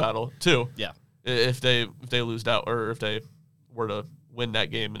SEC West battle, too. Yeah. If they lose out, or if they were to win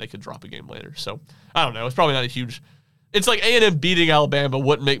that game and they could drop a game later. So, I don't know. It's probably not a huge... It's like A&M beating Alabama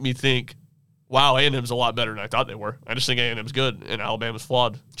wouldn't make me think, wow, A&M's a lot better than I thought they were. I just think A&M's good and Alabama's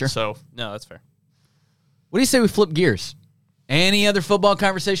flawed. Sure. So, No, that's fair. What do you say we flip gears? Any other football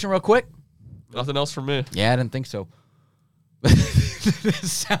conversation real quick? nothing else from me. Yeah, I didn't think so.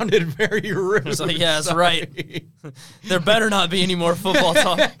 This sounded very rude. It's like, yeah, that's right. There better not be any more football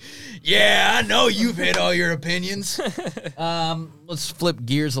talk. Yeah, I know you've hit all your opinions. Let's flip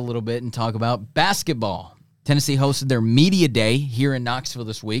gears a little bit and talk about basketball. Tennessee hosted their media day here in Knoxville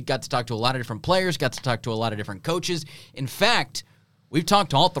this week. Got to talk to a lot of different players, got to talk to a lot of different coaches. In fact, we've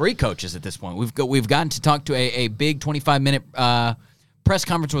talked to all 3 coaches at this point. We've gotten to talk to a big 25-minute press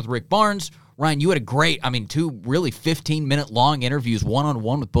conference with Rick Barnes. Ryan, you had a great, 2 really 15-minute long interviews,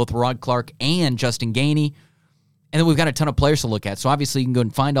 one-on-one with both Rod Clark and Justin Gainey. And then we've got a ton of players to look at. So obviously you can go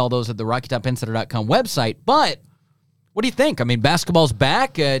and find all those at the RockyTopInsider.com website. But what do you think? Basketball's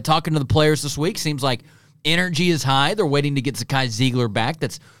back. Talking to the players this week, seems like energy is high. They're waiting to get Zakai Ziegler back.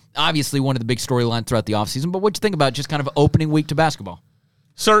 That's obviously one of the big storylines throughout the offseason. But what'd you think about just kind of opening week to basketball?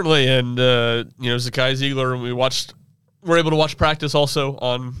 Certainly, and Zakai Ziegler, we're able to watch practice also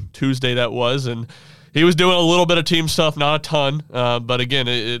on Tuesday, that was, and he was doing a little bit of team stuff, not a ton, but again,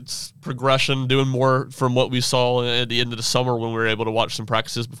 it's progression, doing more from what we saw at the end of the summer when we were able to watch some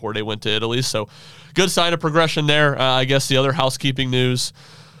practices before they went to Italy, so good sign of progression there. I guess the other housekeeping news,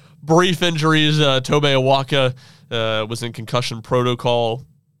 brief injuries, Tobe Awaka was in concussion protocol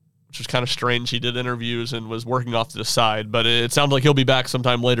which was kind of strange. He did interviews and was working off to the side, but it sounds like he'll be back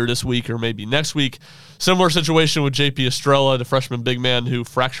sometime later this week or maybe next week. Similar situation with JP Estrella, the freshman big man who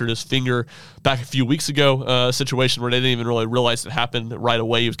fractured his finger back a few weeks ago, a situation where they didn't even really realize it happened right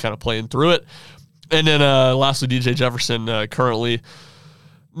away. He was kind of playing through it. And then lastly, DJ Jefferson, currently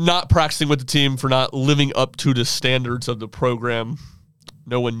not practicing with the team for not living up to the standards of the program.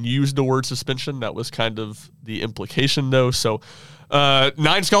 No one used the word suspension. That was kind of the implication, though. So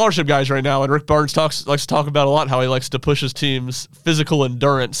 9 scholarship guys right now, and Rick Barnes likes to talk about a lot how he likes to push his team's physical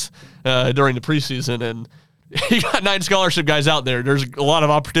endurance during the preseason, and he got 9 scholarship guys out there. There's a lot of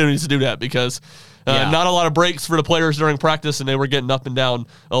opportunities to do that because not a lot of breaks for the players during practice, and they were getting up and down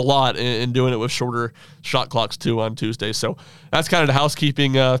a lot and doing it with shorter shot clocks too on Tuesday. So that's kind of the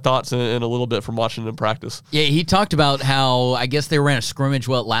housekeeping thoughts and a little bit from watching them practice. Yeah, he talked about how I guess they ran a scrimmage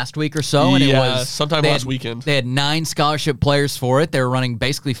last week or so, and it was sometime last weekend. They had 9 scholarship players for it. They were running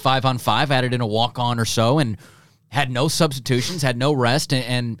basically 5-on-5, added in a walk-on or so, and had no substitutions, had no rest,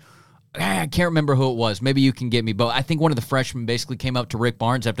 and I can't remember who it was. Maybe you can get me, but I think one of the freshmen basically came up to Rick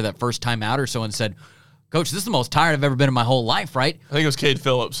Barnes after that first time out or so and said, "Coach, this is the most tired I've ever been in my whole life," right? I think it was Cade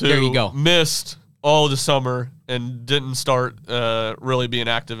Phillips, who there you go. Missed all of the summer and didn't start really being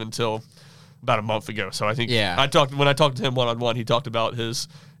active until about a month ago. So I think when I talked to him one-on-one, he talked about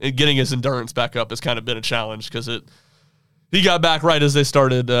getting his endurance back up has kind of been a challenge because he got back right as they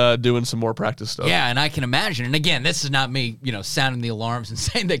started doing some more practice stuff. Yeah, and I can imagine. And again, this is not me, sounding the alarms and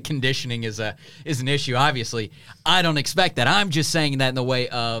saying that conditioning is an issue. Obviously, I don't expect that. I'm just saying that in the way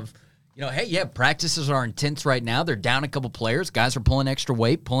of, hey, yeah, practices are intense right now. They're down a couple players. Guys are pulling extra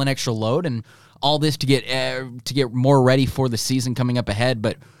weight, pulling extra load, and all this to get more ready for the season coming up ahead.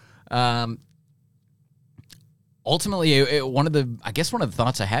 But ultimately, one of the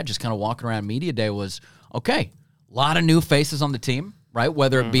thoughts I had just kind of walking around media day was, okay, a lot of new faces on the team, right?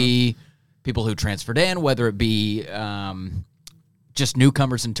 Whether it be people who transferred in, whether it be just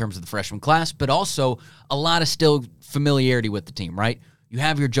newcomers in terms of the freshman class, but also a lot of still familiarity with the team, right? You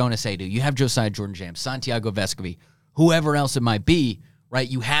have your Jonas Adu, you have Josiah Jordan-James, Santiago Vescovi, whoever else it might be, right?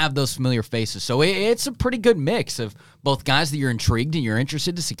 You have those familiar faces. So it's a pretty good mix of both guys that you're intrigued and you're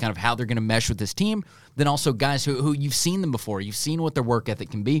interested to see kind of how they're going to mesh with this team, then also guys who you've seen them before. You've seen what their work ethic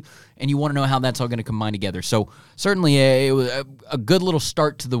can be, and you want to know how that's all going to combine together. So certainly it was a good little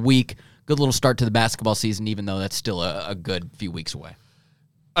start to the week, good little start to the basketball season, even though that's still a good few weeks away.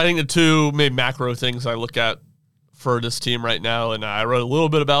 I think the two main macro things I look at for this team right now, and I wrote a little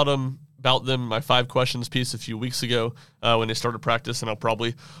bit about them, my 5 questions piece a few weeks ago when they started practice, and I'll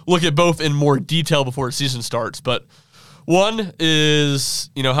probably look at both in more detail before the season starts. But one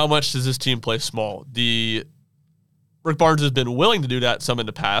is, how much does this team play small? Rick Barnes has been willing to do that some in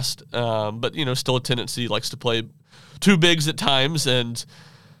the past, but, still a tendency, likes to play 2 bigs at times, and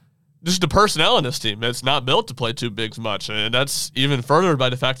just the personnel in this team, it's not built to play 2 bigs much, and that's even furthered by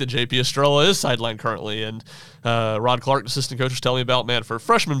the fact that JP Estrella is sidelined currently, and Rod Clark, the assistant coach, was telling me about, man, for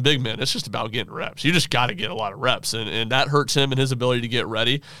freshman big men, it's just about getting reps. You just got to get a lot of reps, and that hurts him and his ability to get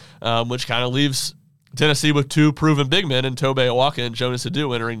ready, which kind of leaves Tennessee with 2 proven big men in Tobe Awaka and Jonas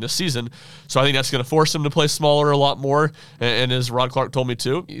Adu entering this season. So I think that's going to force him to play smaller a lot more, and as Rod Clark told me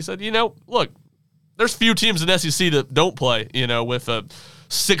too, he said, look, there's few teams in the SEC that don't play, with a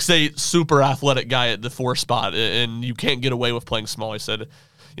 6'8" super athletic guy at the 4 spot, and you can't get away with playing small. He said,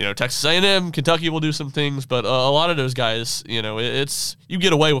 Texas A&M, Kentucky will do some things, but a lot of those guys, it's you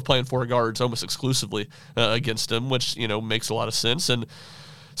get away with playing 4 guards almost exclusively against them, which, makes a lot of sense. And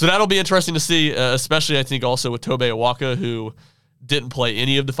so that'll be interesting to see, especially I think also with Tobe Awaka, who didn't play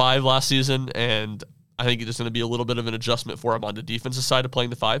any of the 5 last season, and I think it's going to be a little bit of an adjustment for him on the defensive side of playing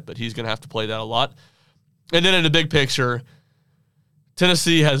the 5, but he's going to have to play that a lot. And then in the big picture,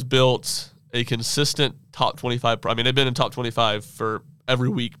 Tennessee has built a consistent top 25. I mean, they've been in top 25 for every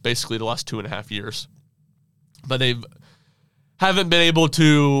week, basically the last 2.5 years. But they haven't been able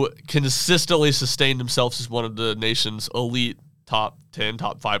to consistently sustain themselves as one of the nation's elite top 10,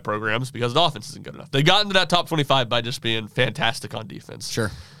 top 5 programs because the offense isn't good enough. They got into that top 25 by just being fantastic on defense.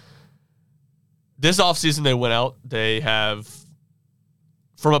 Sure. This offseason they went out. They have,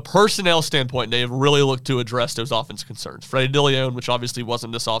 from a personnel standpoint, they have really looked to address those offense concerns. Freddie DeLeon, which obviously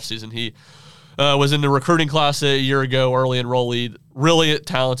wasn't this offseason, he was in the recruiting class a year ago, early enrollee, really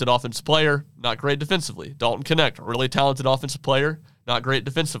talented offensive player, not great defensively. Dalton Connect, really talented offensive player, not great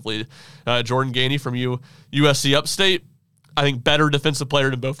defensively. Jordan Gainey from USC Upstate, I think better defensive player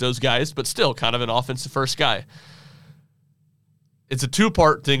than both those guys, but still kind of an offensive first guy. It's a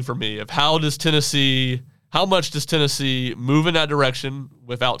 2-part thing for me of how much does Tennessee move in that direction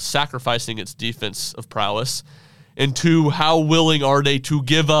without sacrificing its defense of prowess? And two, how willing are they to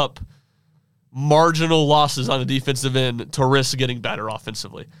give up marginal losses on the defensive end to risk getting better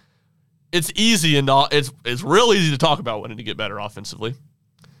offensively? It's easy and it's real easy to talk about wanting to get better offensively.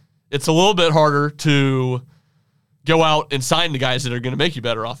 It's a little bit harder to go out and sign the guys that are going to make you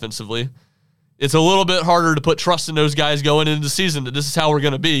better offensively. It's a little bit harder to put trust in those guys going into the season that this is how we're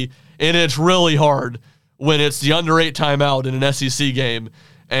going to be. And it's really hard when it's the under 8 timeout in an SEC game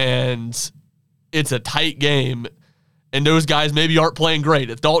and it's a tight game and those guys maybe aren't playing great.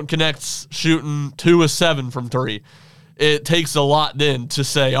 If Dalton Connect's shooting 2 of 7 from 3, it takes a lot then to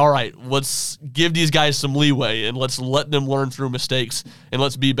say, all right, let's give these guys some leeway and let's let them learn through mistakes and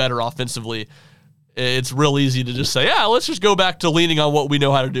let's be better offensively. It's real easy to just say, yeah, let's just go back to leaning on what we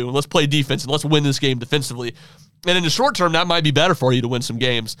know how to do and let's play defense and let's win this game defensively. And in the short term, that might be better for you to win some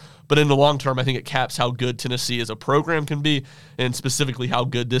games. But in the long term, I think it caps how good Tennessee as a program can be and specifically how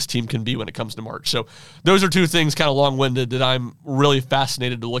good this team can be when it comes to March. So those are two things kind of long-winded that I'm really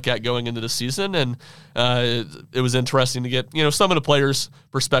fascinated to look at going into the season. And it was interesting to get, some of the players'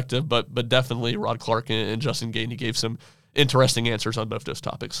 perspective, but definitely Rod Clark and Justin Gainey gave some interesting answers on both those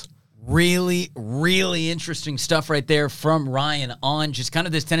topics. Really, really interesting stuff right there from Ryan on just kind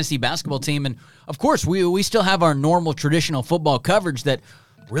of this Tennessee basketball team. And, of course, we still have our normal traditional football coverage that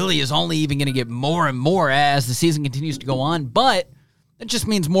really is only even going to get more and more as the season continues to go on. But that just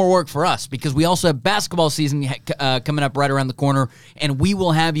means more work for us because we also have basketball season coming up right around the corner, and we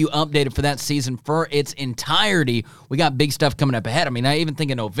will have you updated for that season for its entirety. We got big stuff coming up ahead. I mean, I even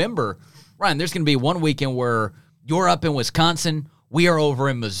think in November, Ryan, there's going to be one weekend where you're up in Wisconsin, we are over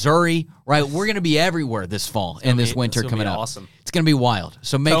in Missouri, right? We're going to be everywhere this fall and this winter coming up. Awesome. It's going to be wild.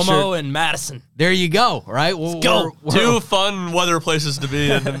 So make sure. Como and Madison. There you go, right? Let's go. Two fun weather places to be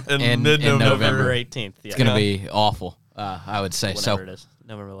in mid-November. November 18th. Yeah. It's going to be awful, I would say. Whatever it is.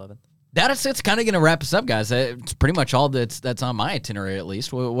 November 11th. It's kind of going to wrap us up, guys. It's pretty much all that's on my itinerary, at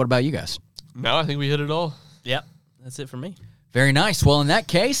least. What about you guys? No, I think we hit it all. Yep. That's it for me. Very nice. Well, in that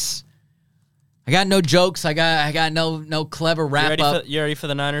case, I got no jokes. I got no clever wrap-up. You ready for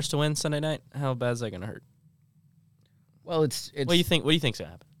the Niners to win Sunday night? How bad is that going to hurt? Well, it's What do you think's going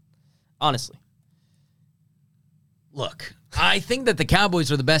to happen? Honestly. Look, I think that the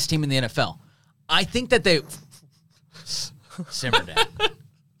Cowboys are the best team in the NFL. I think that they simmer down.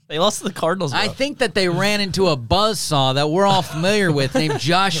 They lost to the Cardinals, bro. I think that they ran into a buzzsaw that we're all familiar with named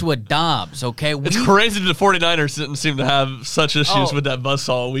Joshua Dobbs, okay? It's crazy that the 49ers didn't seem to have such issues with that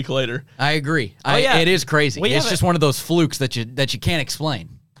buzzsaw a week later. I agree. It is crazy. It's just one of those flukes that you can't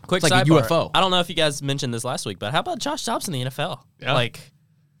explain. Quick it's like sidebar. a UFO. I don't know if you guys mentioned this last week, but how about Josh Dobbs in the NFL? Yeah.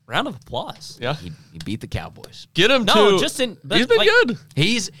 Round of applause. Yeah. He beat the Cowboys. Get him He's been good.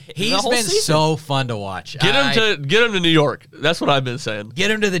 He's whole been season. so fun to watch. Get him to New York. That's what I've been saying.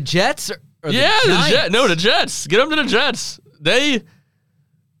 Get him to the Jets or the Jets. No, the Jets. Get him to the Jets.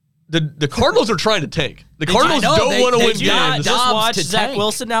 The Cardinals are trying to tank. The Cardinals don't want to win games. Just watch to Zach tank.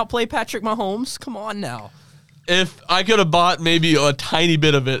 Wilson outplay Patrick Mahomes. Come on now. If I could have bought maybe a tiny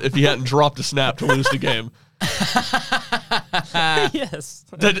bit of it if he hadn't dropped a snap to lose the game. Yes.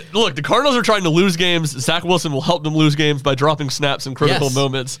 Look, the Cardinals are trying to lose games. Zach Wilson will help them lose games by dropping snaps in critical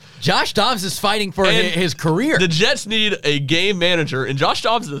moments. Josh Dobbs is fighting for his career. The Jets need a game manager, and Josh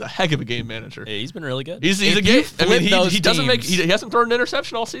Dobbs is a heck of a game manager. Yeah, he's been really good. He's a game. I mean, he doesn't make. He hasn't thrown an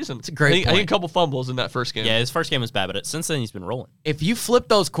interception all season. It's a great I think a couple fumbles in that first game. Yeah, his first game was bad, but since then he's been rolling. If you flip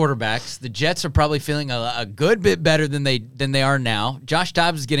those quarterbacks, the Jets are probably feeling a good bit better than they are now. Josh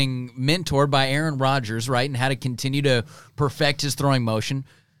Dobbs is getting mentored by Aaron Rodgers, right, and how to continue to perfect his throwing motion.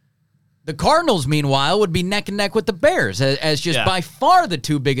 The Cardinals, meanwhile, would be neck and neck with the Bears as just by far the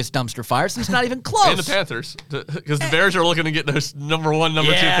two biggest dumpster fires. And it's not even close. And the Panthers, because the Bears are looking to get those number 1,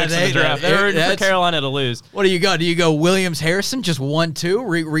 number 2 picks in the draft. They're rooting for Carolina to lose. What do you go? Do you go Williams Harrison, just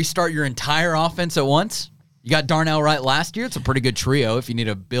 1-2, restart your entire offense at once? You got Darnell Wright last year. It's a pretty good trio if you need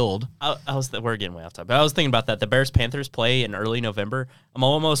a build. We're getting way off topic. But I was thinking about that. The Bears-Panthers play in early November. I'm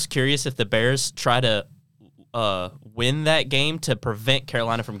almost curious if the Bears try to win that game to prevent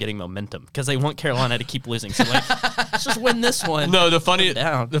Carolina from getting momentum because they want Carolina to keep losing. So let's just win this one. No, the funny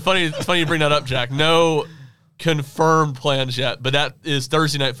you bring that up, Jack. No confirmed plans yet, but that is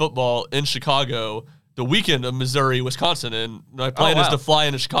Thursday Night Football in Chicago, the weekend of Missouri, Wisconsin, and my plan is to fly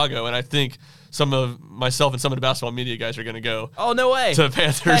into Chicago, and I think some of myself and some of the basketball media guys are going to go. Oh, no way. To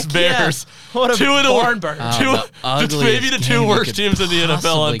Panthers, Bears. Yeah. What a barn burner. Maybe the two worst teams in the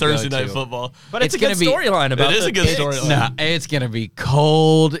NFL on Thursday Night Football. But it's a good storyline about it. It is a good storyline. Nah, it's going to be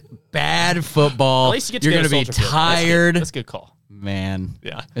cold, bad football. At least you get to You're go going to to be Soldier Field. tired. That's a good call. Man.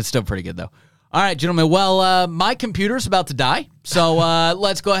 Yeah. It's still pretty good, though. All right, gentlemen. Well, my computer's about to die, so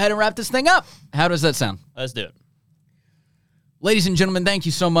let's go ahead and wrap this thing up. How does that sound? Let's do it. Ladies and gentlemen, thank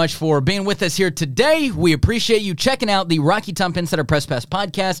you so much for being with us here today. We appreciate you checking out the Rocky Top Insider Press Pass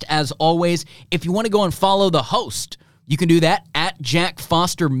podcast. As always, if you want to go and follow the host, you can do that at Jack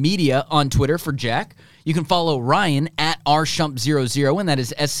Foster Media on Twitter for Jack. You can follow Ryan at rshump00, and that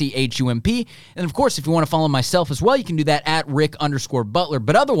is SCHUMP. And, of course, if you want to follow myself as well, you can do that at Rick_Butler.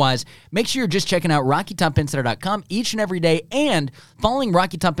 But otherwise, make sure you're just checking out RockyTopInsider.com each and every day and following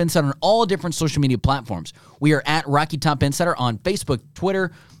Rocky Top Insider on all different social media platforms. We are at Rocky Top Insider on Facebook,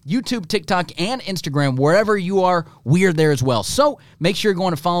 Twitter, YouTube, TikTok, and Instagram. Wherever you are, we are there as well. So make sure you're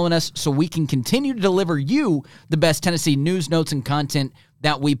going to following us so we can continue to deliver you the best Tennessee news, notes, and content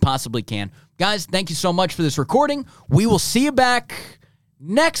that we possibly can. Guys, thank you so much for this recording. We will see you back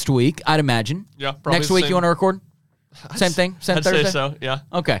next week, I'd imagine. Yeah, probably next week you want to record? Same thing? Same I'd Thursday? say so, yeah.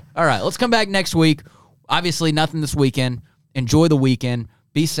 Okay. All right. Let's come back next week. Obviously, nothing this weekend. Enjoy the weekend.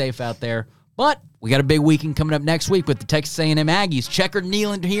 Be safe out there. But we got a big weekend coming up next week with the Texas A&M Aggies. Checker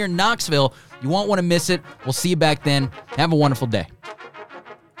Neyland here in Knoxville. You won't want to miss it. We'll see you back then. Have a wonderful day.